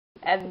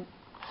And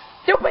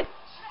stupid.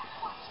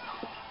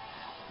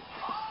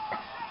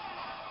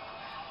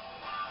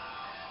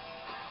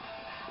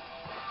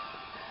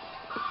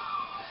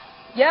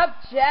 Yep,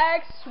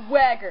 Jack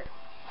Swagger.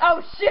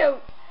 Oh shoot!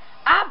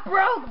 I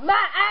broke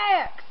my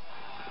axe!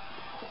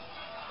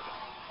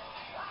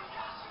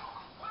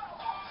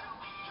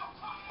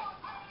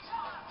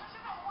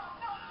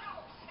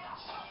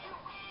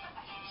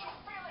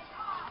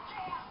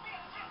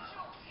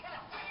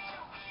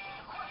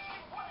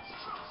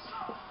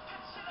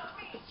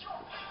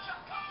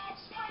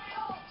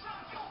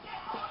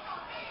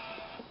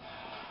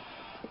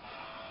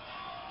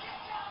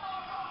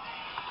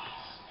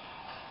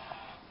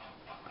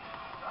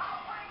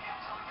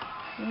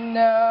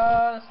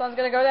 No, the sun's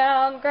gonna go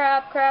down.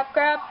 Crap, crap,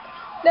 crap.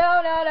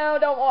 No, no, no,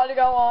 don't want to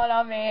go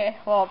on me.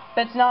 Well,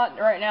 it's not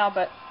right now,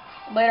 but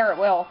later it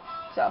will.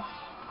 So,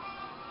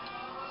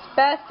 it's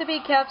best to be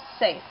kept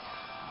safe.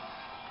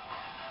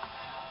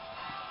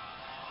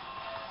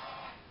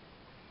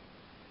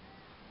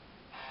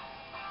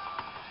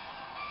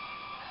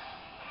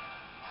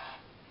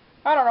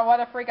 I don't know why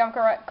the freak I'm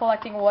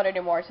collecting wood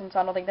anymore, since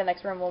I don't think the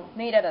next room will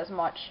need it as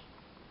much.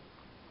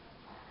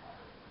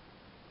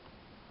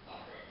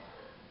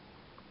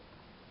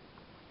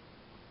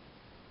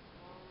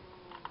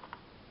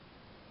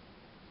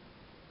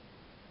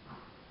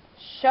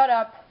 Shut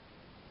up.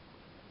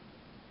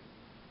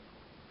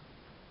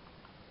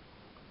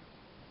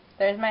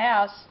 There's my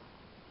house.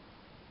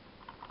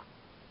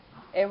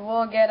 It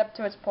will get up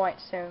to its point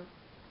soon.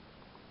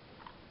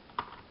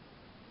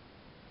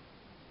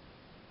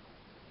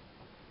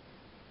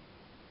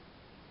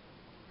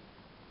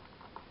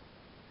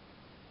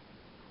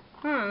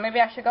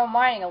 Maybe I should go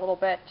mining a little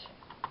bit.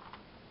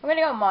 I'm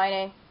gonna go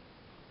mining.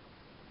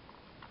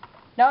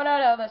 No, no,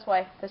 no, this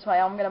way. This way.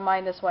 I'm gonna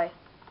mine this way.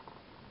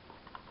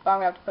 But I'm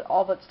gonna have to put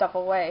all that stuff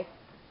away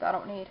that I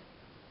don't need.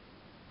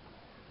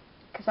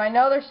 Because I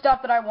know there's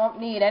stuff that I won't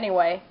need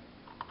anyway.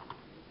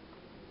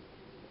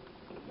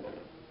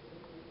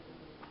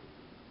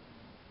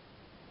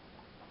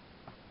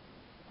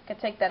 I can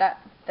take that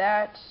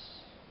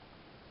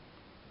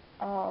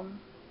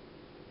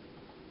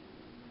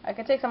I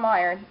could take some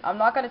iron. I'm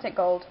not gonna take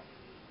gold.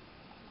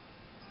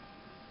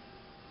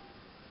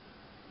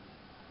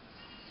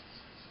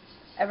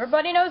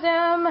 Everybody knows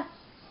him.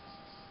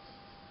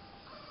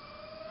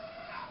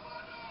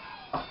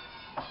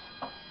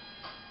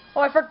 Oh,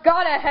 I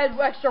forgot I had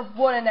extra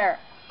wood in there.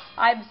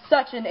 I'm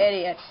such an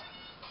idiot.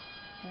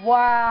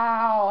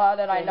 Wow, how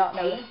did I not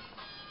know this?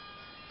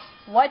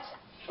 What?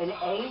 An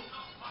A?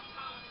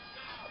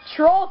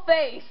 Troll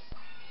face.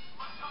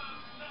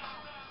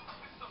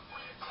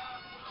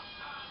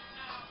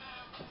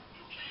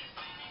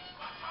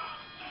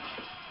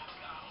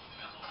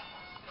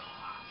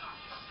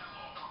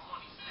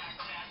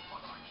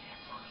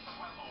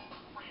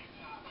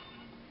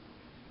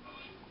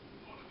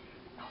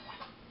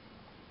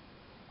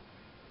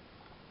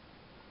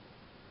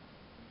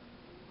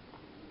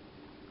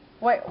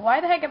 Wait, why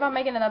the heck am I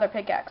making another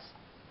pickaxe?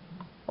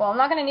 Well, I'm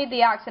not gonna need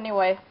the axe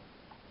anyway.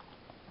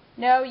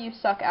 No, you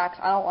suck, axe.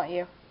 I don't want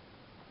you.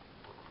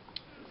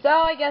 So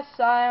I guess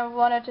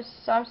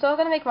I'm still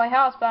gonna make my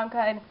house, but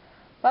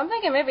I'm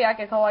thinking maybe I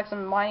could collect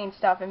some mining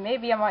stuff, and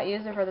maybe I might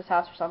use it for this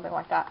house or something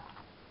like that.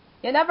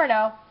 You never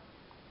know.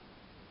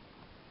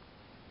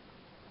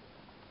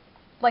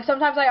 Like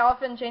sometimes I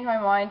often change my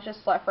mind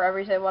just like for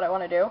everything what I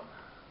want to do.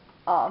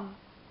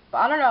 But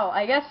I don't know.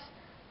 I guess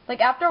like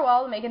after a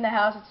while making the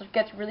house it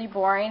gets really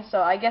boring.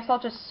 So I guess I'll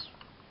just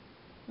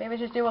maybe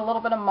just do a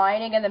little bit of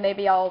mining, and then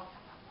maybe I'll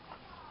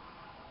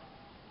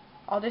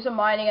do some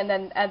mining and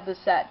then add the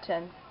set,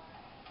 and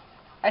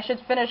I should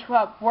finish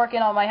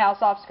working on my house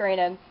off screen,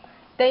 and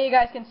then you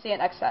guys can see an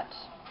next set.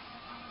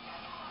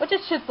 Which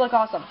it should look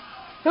awesome.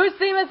 Whose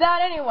theme is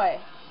that anyway?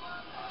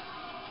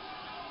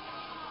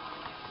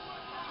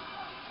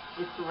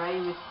 It's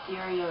Rey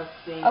Mysterio's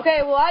theme.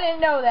 Okay, well I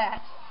didn't know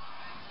that.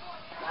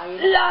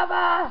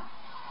 Lava!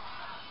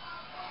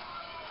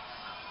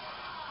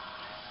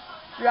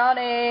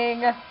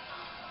 Drowning.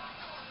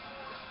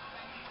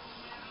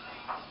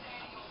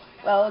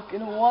 Well,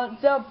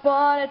 once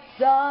upon a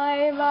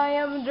time I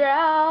am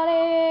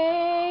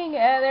drowning,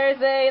 and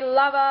there's a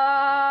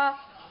lava.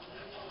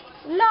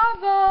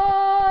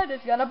 Lava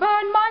that's gonna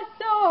burn my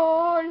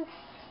soul.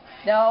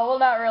 No, it will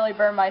not really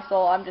burn my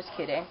soul, I'm just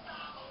kidding.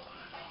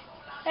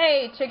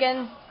 Hey,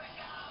 chicken.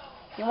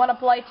 You wanna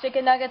play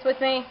chicken nuggets with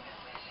me?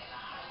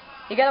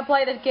 You gonna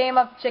play this game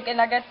of chicken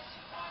nuggets?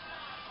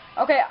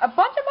 Okay, a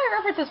bunch of my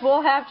references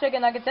will have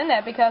chicken nuggets in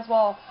there because,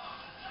 well,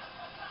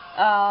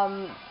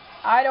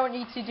 I don't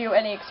need to do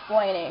any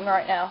explaining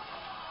right now.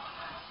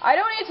 I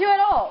don't need to at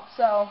all,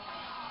 so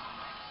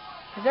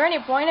is there any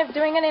point of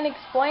doing any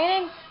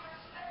explaining?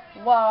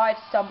 Well, I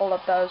stumbled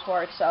up those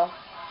words, so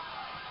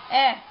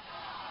I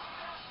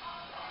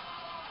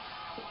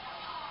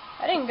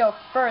didn't go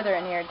further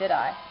in here, did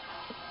I?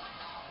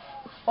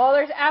 Well,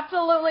 there's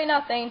absolutely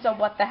nothing, so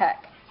what the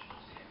heck?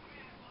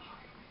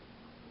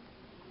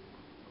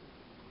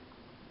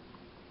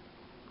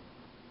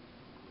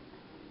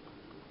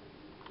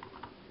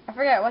 I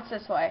forget, what's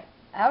this way?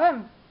 I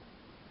haven't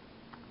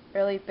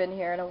really been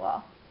here in a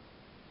while.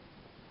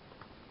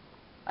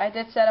 I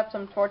did set up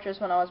some torches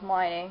when I was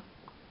mining.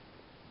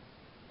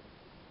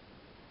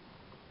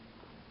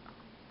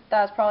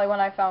 That was probably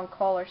when I found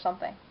coal or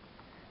something.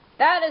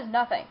 That is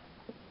nothing.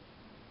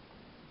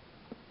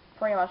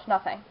 Pretty much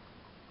nothing.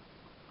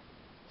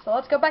 So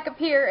let's go back up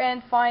here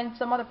and find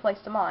some other place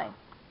to mine.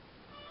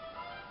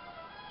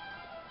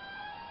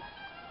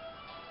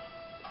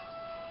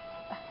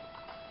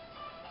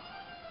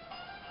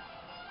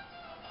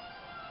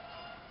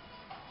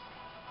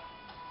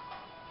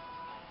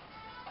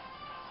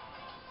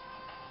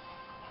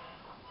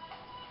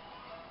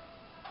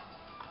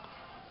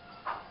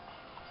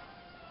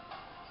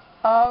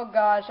 Oh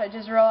gosh, I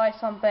just realized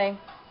something.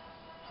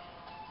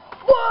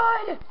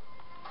 Wood!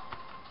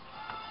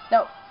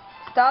 No.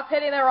 Stop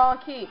hitting the wrong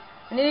key.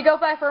 I need to go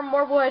back for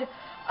more wood.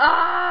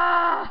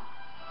 Ah!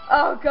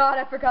 Oh god,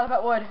 I forgot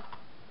about wood.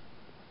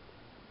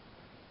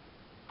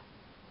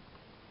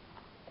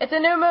 It's a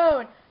new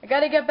moon. I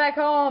gotta get back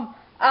home.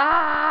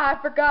 Ah!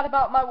 I forgot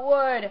about my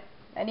wood.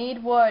 I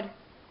need wood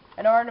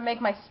in order to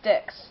make my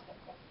sticks.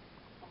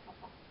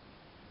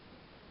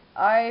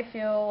 I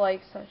feel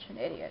like such an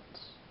idiot.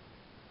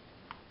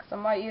 I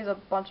might use a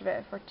bunch of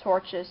it for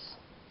torches.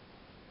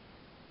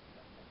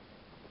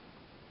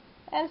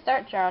 And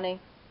start drowning.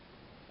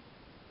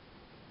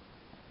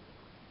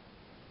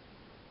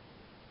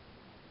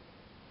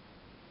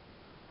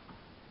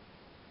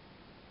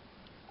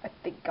 I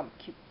think I'm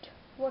cute.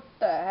 What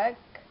the heck?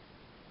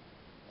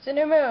 It's a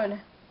new moon.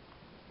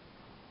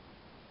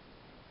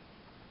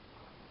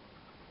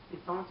 Did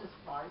someone just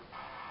fart?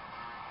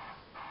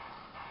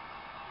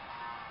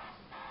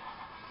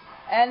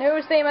 And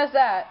whose theme is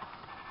that?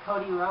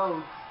 Cody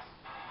Rhodes.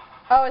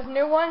 Oh, his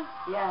new one?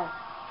 Yes.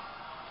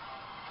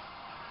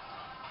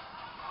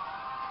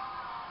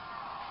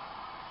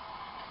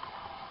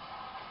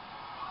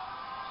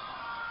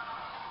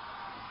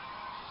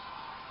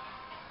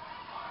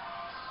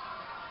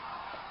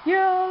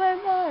 You'll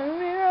let my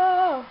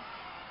hero.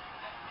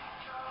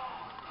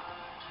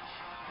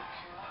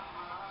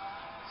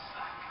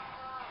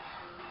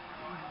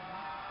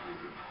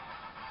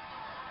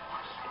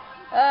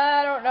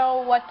 I don't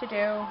know what to do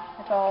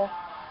at all.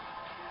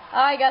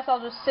 I guess I'll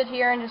just sit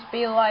here and just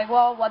be like,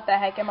 well, what the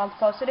heck am I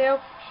supposed to do?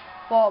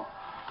 Well,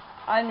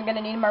 I'm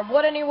gonna need more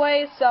wood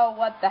anyway, so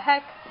what the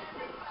heck?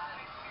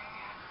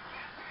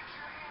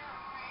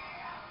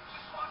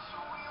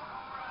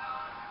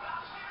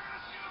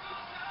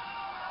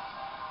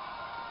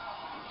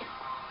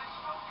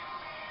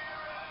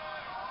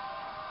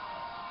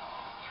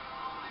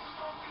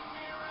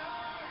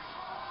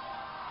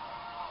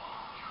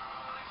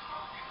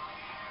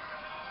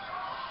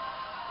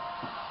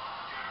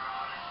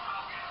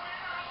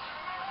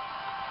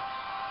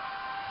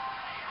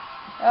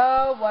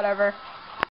 Oh, whatever.